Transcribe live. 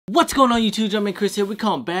What's going on YouTube? Jumpman Chris here. We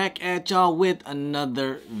come back at y'all with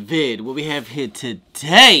another vid. What we have here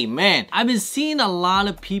today, man. I've been seeing a lot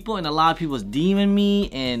of people and a lot of people's DMing me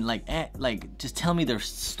and like just tell me their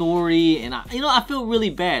story, and I feel really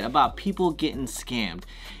bad about people getting scammed.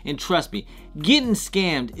 And trust me, getting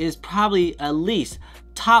scammed is probably at least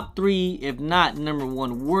top 3, if not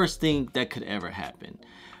 #1 worst thing that could ever happen.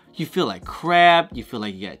 You feel like crap, you feel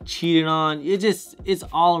like you got cheated on, it's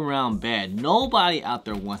all around bad. Nobody out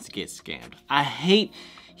there wants to get scammed. I hate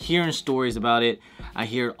hearing stories about it. I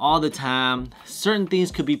hear it all the time. Certain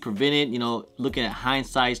things could be prevented, looking at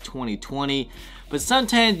hindsight's 2020. But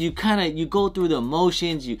sometimes you go through the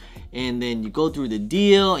emotions, and then you go through the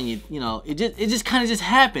deal, and it just kind of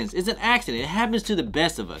happens. It's an accident. It happens to the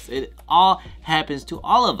best of us. It all happens to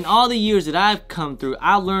all of us. In all the years that I've come through,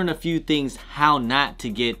 I learned a few things how not to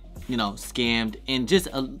get scammed, and just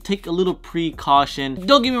take a little precaution.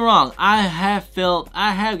 Don't get me wrong, I have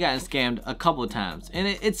gotten scammed a couple of times, and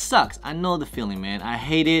it sucks. I know the feeling, man. I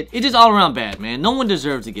hate it. It's just all around bad, man. No one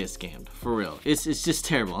deserves to get scammed, for real. It's just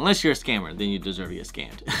terrible. Unless you're a scammer, then you deserve to get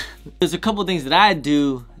scammed. There's a couple things that I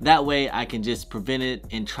do, that way I can just prevent it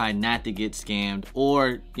and try not to get scammed.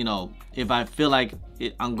 Or, if I feel like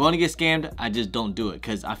I'm going to get scammed, I just don't do it,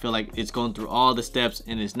 because I feel like it's going through all the steps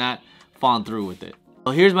and it's not following through with it.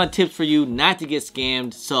 So here's my tips for you not to get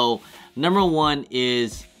scammed. So #1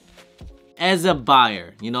 is, as a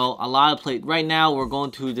buyer, a lot of right now we're going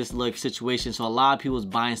through this situation, so a lot of people's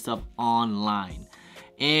buying stuff online,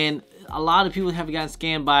 and a lot of people have gotten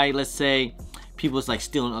scammed by, let's say, people's like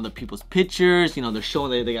stealing other people's pictures. They're showing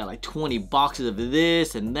that they got like 20 boxes of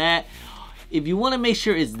this and that. If you want to make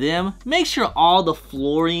sure it's them, make sure all the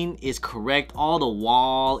flooring is correct, all the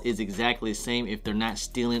wall is exactly the same if they're not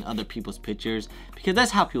stealing other people's pictures, because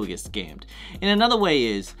that's how people get scammed. And another way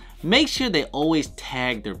is, make sure they always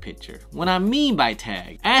tag their picture. What I mean by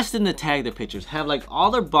tag, ask them to tag their pictures. Have like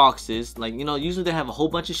all their boxes, like usually they have a whole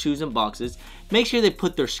bunch of shoes in boxes. Make sure they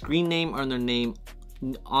put their screen name or their name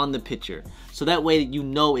on the picture, so that way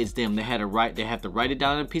it's them. They have to write it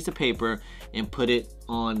down on a piece of paper and put it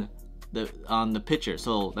on the picture,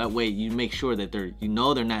 so that way you make sure that they're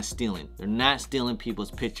not stealing. They're not stealing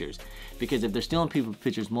people's pictures, because if they're stealing people's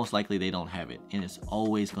pictures, most likely they don't have it, and it's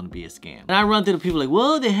always going to be a scam. And I run through the people like,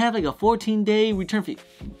 well, they have like a 14-day return fee.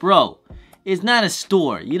 Bro, it's not a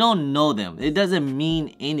store. You don't know them. It doesn't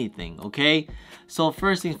mean anything, okay? So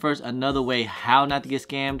first things first, another way how not to get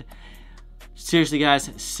scammed. Seriously, guys,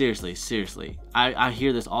 seriously. I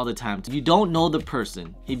hear this all the time. If you don't know the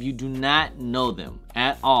person, if you do not know them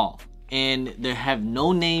at all, and they have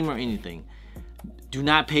no name or anything, do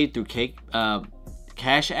not pay through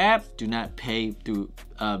Cash App, do not pay through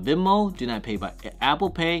Venmo, do not pay by Apple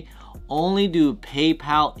Pay, only do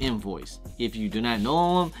PayPal invoice. If you do not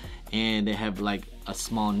know them and they have like a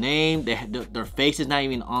small name, their face is not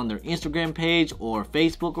even on their Instagram page or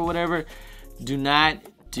Facebook or whatever, do not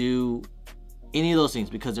do any of those things,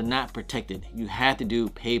 because they're not protected. You have to do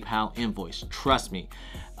PayPal invoice. Trust me.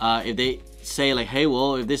 If they say like, hey,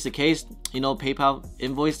 well, if this is the case, PayPal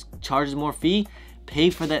invoice charges more fee, pay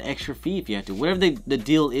for that extra fee if you have to. Whatever the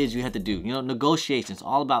deal is, you have to do. Negotiations,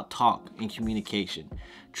 all about talk and communication.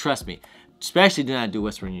 Trust me. Especially do not do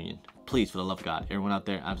Western Union. Please, for the love of God, everyone out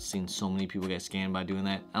there, I've seen so many people get scammed by doing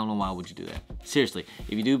that. I don't know why would you do that. Seriously,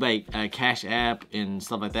 if you do by Cash App and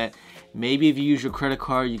stuff like that, maybe if you use your credit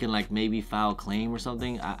card, you can like maybe file a claim or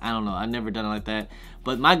something. I don't know. I've never done it like that.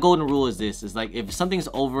 But my golden rule is this: is like, if something's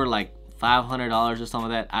over like $500 or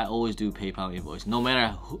something like that, I always do PayPal invoice, no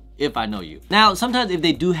matter if I know you. Now, sometimes if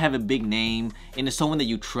they do have a big name and it's someone that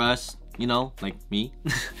you trust, like me.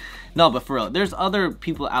 No, but for real, there's other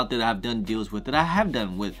people out there that I've done deals with, that I have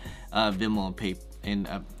done with Venmo and Pay and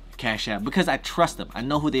Cash App, because I trust them. I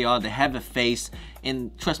know who they are. They have a face,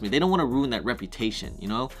 and trust me, they don't want to ruin that reputation,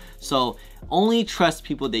 So only trust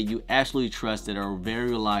people that you absolutely trust, that are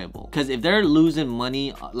very reliable. Because if they're losing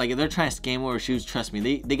money, like if they're trying to scam over shoes, trust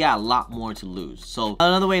me, they got a lot more to lose. So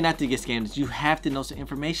another way not to get scammed is you have to know some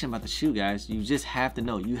information about the shoe, guys. You just have to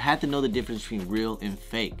know. You have to know the difference between real and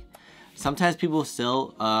fake. Sometimes people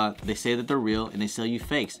sell, they say that they're real and they sell you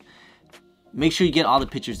fakes. Make sure you get all the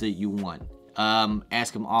pictures that you want.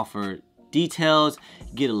 Ask them, offer details,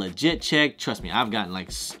 get a legit check. Trust me, I've gotten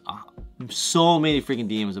like so many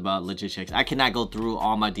freaking DMs about legit checks. I cannot go through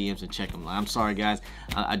all my DMs and check them. I'm sorry, guys.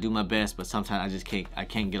 I do my best, but sometimes I just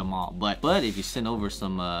can't get them all. But if you send over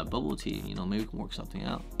some bubble tea, maybe we can work something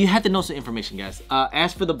out. You have to know some information, guys.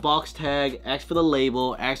 Ask for the box tag, ask for the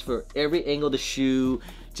label, ask for every angle of the shoe.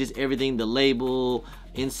 just everything, the label,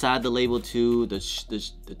 inside the label too,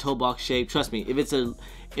 the toe box shape. Trust me,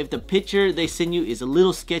 if the picture they send you is a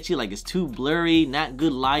little sketchy, like it's too blurry, not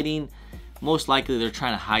good lighting, most likely they're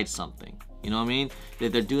trying to hide something. You know what I mean?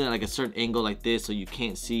 That they're doing it like a certain angle like this so you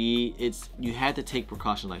can't see. You have to take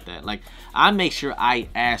precautions like that. Like, I make sure I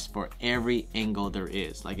ask for every angle there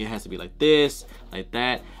is. Like, it has to be like this, like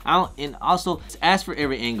that. And also ask for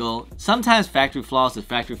every angle. Sometimes factory flaws is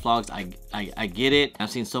factory flaws. I get it. I've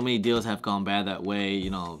seen so many deals have gone bad that way, you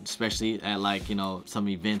know, especially at like, you know, some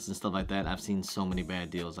events and stuff like that. I've seen so many bad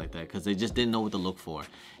deals like that because they just didn't know what to look for.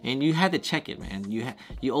 And you had to check it, man.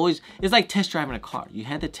 You always, it's like test driving a car. You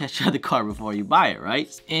had to test drive the car before you buy it, right?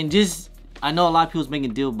 And just, I know a lot of people's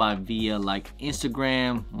making deals via like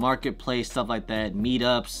Instagram, marketplace, stuff like that,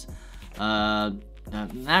 meetups.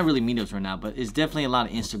 Not really meetups right now, but it's definitely a lot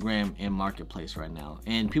of Instagram and marketplace right now,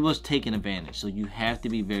 and people are taking advantage. So you have to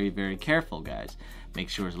be very, very careful, guys. Make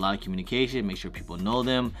sure there's a lot of communication, make sure people know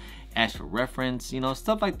them, ask for reference, you know,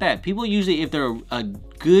 stuff like that. People usually, if they're a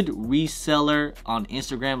good reseller on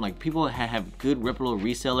Instagram, like people have good reputable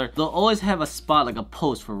reseller, they'll always have a spot, like a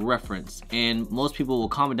post for reference, and most people will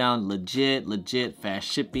comment down legit, fast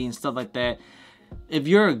shipping, stuff like that. If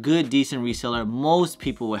you're a good, decent reseller, most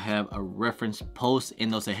people will have a reference post,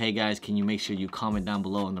 and they'll say, hey guys, can you make sure you comment down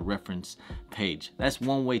below on the reference page? That's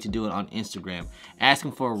one way to do it on Instagram. Ask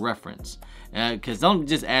them for a reference. Because don't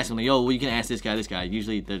just ask them, like, yo, well, you can ask this guy.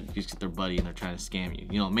 Usually they're just their buddy and they're trying to scam you.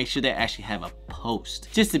 You know, make sure they actually have a post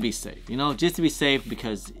just to be safe, you know, just to be safe,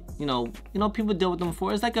 because you know, people deal with them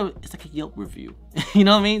before. It's like a Yelp review. You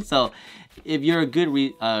know what I mean? So if you're a good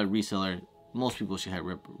reseller, most people should have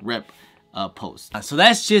post. So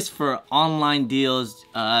that's just for online deals.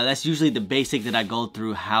 That's usually the basic that I go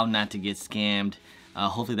through, how not to get scammed.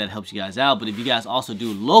 Hopefully that helps you guys out. But if you guys also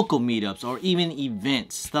do local meetups or even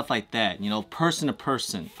events, stuff like that, you know, person to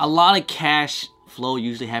person, a lot of cash flow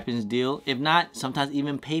usually happens deal. If not, sometimes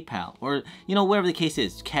even PayPal, or you know, whatever the case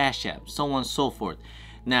is, Cash App, so on and so forth.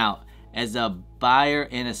 Now, as a buyer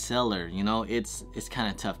and a seller, you know, it's kind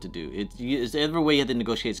of tough to do. It's every way you have to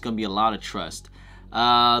negotiate. It's gonna be a lot of trust.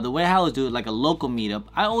 The way I always do it, like a local meetup,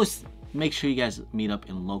 I always make sure you guys meet up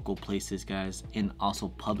in local places, guys, and also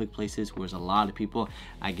public places where there's a lot of people.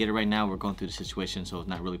 I get it right now, we're going through the situation, so it's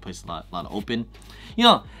not really places a lot of open. You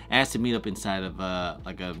know, ask to meet up inside of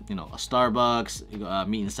like a, you know, a Starbucks,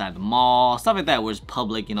 meet inside the mall, stuff like that where it's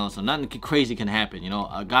public, you know, so nothing crazy can happen, you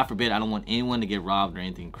know. God forbid, I don't want anyone to get robbed or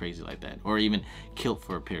anything crazy like that, or even killed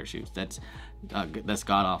for a pair of shoes. That's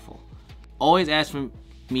god awful. Always ask for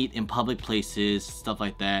meet in public places, stuff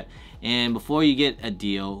like that. And before you get a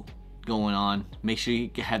deal going on, make sure you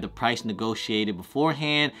have the price negotiated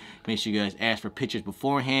beforehand. Make sure you guys ask for pictures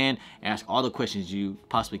beforehand, ask all the questions you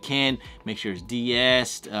possibly can, make sure it's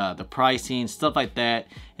DS, the pricing, stuff like that.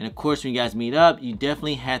 And of course, when you guys meet up, you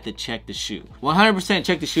definitely have to check the shoe. 100%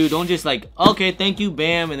 check the shoe. Don't just like, okay, thank you,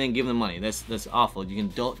 bam, and then give them money. That's awful. You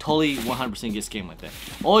can totally 100% get scammed like that.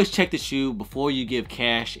 Always check the shoe before you give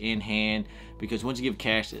cash in hand, because once you give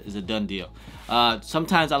cash, it's a done deal.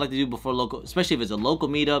 Sometimes I like to do before local, especially if it's a local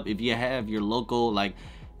meetup, if you have your local, like,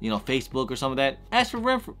 you know, Facebook or some of that, ask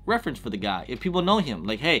for reference for the guy. If people know him,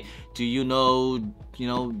 like, hey, do you know,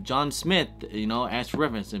 John Smith, you know, ask for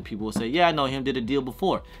reference, and people will say, yeah, I know him, did a deal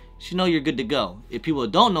before. You should know you're good to go. If people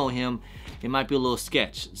don't know him, it might be a little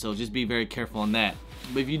sketch, so just be very careful on that.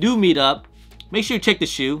 But if you do meet up, make sure you check the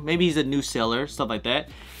shoe. Maybe he's a new seller, stuff like that.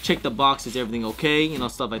 Check the box, is everything okay? You know,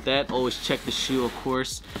 stuff like that. Always check the shoe, of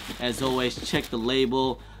course. As always, check the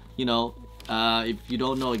label. You know, if you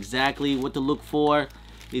don't know exactly what to look for,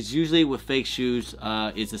 it's usually with fake shoes,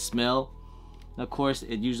 it's a smell. Of course,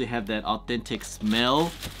 it usually have that authentic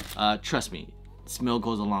smell. Trust me, smell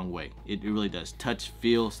goes a long way. It really does. Touch,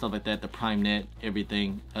 feel, stuff like that. The Prime Net,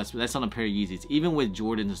 everything. That's on a pair of Yeezys. Even with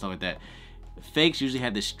Jordans and stuff like that, fakes usually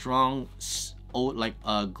have this strong, like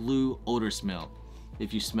glue odor smell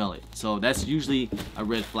if you smell it. So that's usually a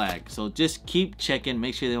red flag. So just keep checking,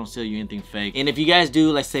 make sure they don't sell you anything fake. And if you guys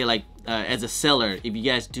do, let's say, like as a seller, if you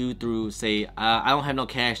guys do through, say, I don't have no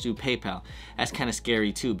cash, do PayPal, that's kind of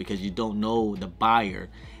scary too, because you don't know the buyer.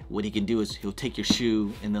 What he can do is he'll take your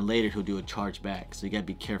shoe and then later he'll do a charge back. So you gotta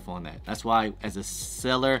be careful on that. That's why as a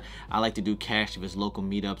seller, I like to do cash if it's local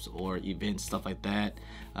meetups or events, stuff like that.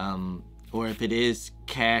 Or if it is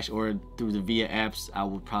cash or through the via apps, I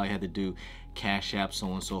would probably have to do Cash App, so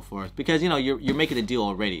on and so forth, because you know you're making a deal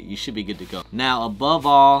already. You should be good to go. Now, above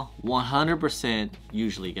all, 100%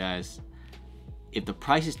 usually, guys, if the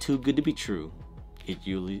price is too good to be true, it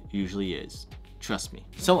usually is. Trust me.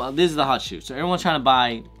 So this is the hot shoe. So everyone's trying to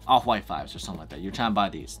buy Off-White 5s or something like that. You're trying to buy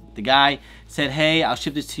these. The guy said, hey, I'll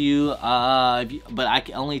ship this to you, but I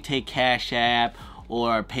can only take Cash App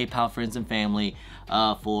or PayPal friends and family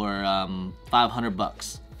for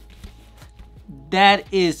 $500.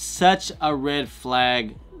 That is such a red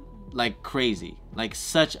flag, like crazy. Like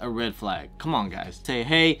such a red flag. Come on, guys. Say,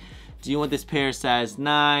 hey, do you want this pair size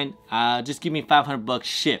 9? Just give me $500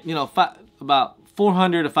 ship. You know, about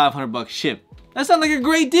 $400 to $500 ship. That sounds like a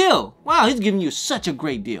great deal. Wow, he's giving you such a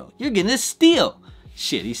great deal. You're getting a steal.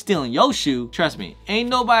 Shit, he's stealing your shoe. Trust me, ain't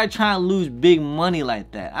nobody trying to lose big money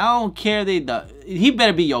like that. I don't care. He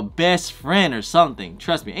better be your best friend or something.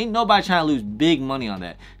 Trust me, ain't nobody trying to lose big money on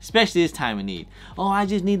that, especially this time of need. Oh, I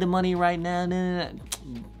just need the money right now.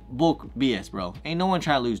 Bull BS, bro. Ain't no one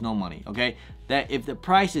trying to lose no money, okay? That if the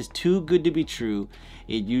price is too good to be true,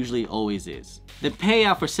 it usually always is. The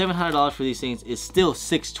payout for $700 for these things is still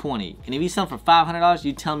 $620. And if he's selling for $500,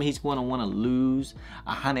 you tell me he's going to want to lose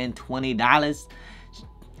 $120?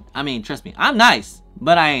 I mean, trust me, I'm nice,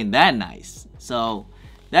 but I ain't that nice. So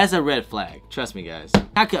that's a red flag. Trust me, guys.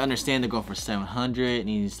 I could understand to go for $700, and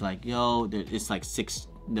he's like, yo, it's like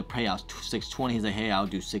the payout's $620. He's like, hey, I'll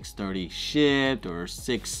do $630 shipped, or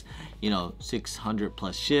 $600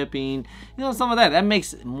 plus shipping. You know, some of that. That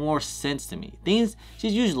makes more sense to me. Things,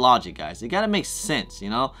 just use logic, guys. It gotta make sense, you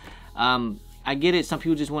know. I get it. Some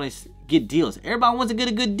people just want to get deals. Everybody wants to get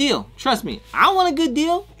a good deal. Trust me, I want a good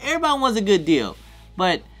deal. Everybody wants a good deal.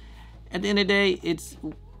 But at the end of the day,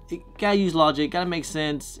 you gotta use logic, gotta make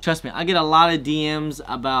sense. Trust me, I get a lot of DMs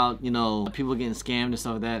about, you know, people getting scammed and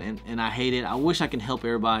stuff like that, and I hate it. I wish I can help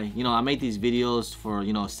everybody. You know, I make these videos for,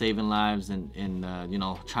 you know, saving lives and you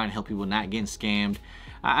know, trying to help people not getting scammed.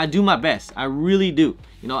 I do my best. I really do.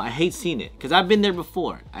 You know, I hate seeing it because I've been there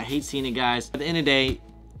before. I hate seeing it, guys. At the end of the day,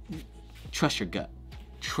 trust your gut.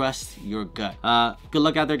 Trust your gut. Good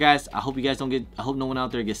luck out there, guys. I hope you guys I hope no one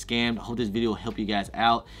out there gets scammed. I hope this video will help you guys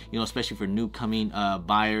out, you know, especially for new coming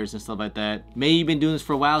buyers and stuff like that. Maybe you've been doing this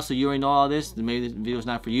for a while, so you already know all this. Maybe this video is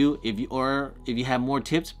not for you. If you have more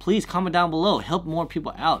tips, please comment down below. Help more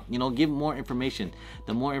people out. You know, give more information.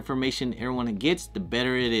 The more information everyone gets, the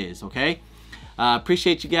better it is. Okay.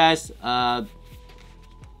 Appreciate you guys.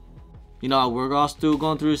 You know, we're all still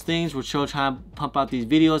going through these things. We're still trying to pump out these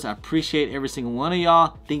videos. I appreciate every single one of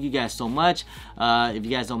y'all. Thank you guys so much. If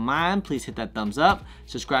you guys don't mind, please hit that thumbs up.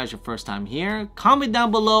 Subscribe if it's your first time here. Comment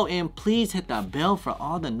down below, and please hit that bell for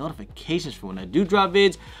all the notifications for when I do drop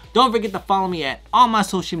vids. Don't forget to follow me at all my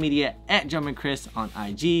social media at Jumpman Chris on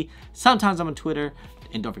IG. Sometimes I'm on Twitter,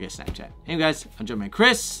 and don't forget Snapchat. Anyway, guys, I'm Jumpman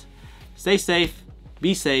Chris. Stay safe.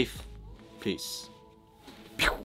 Be safe. Peace.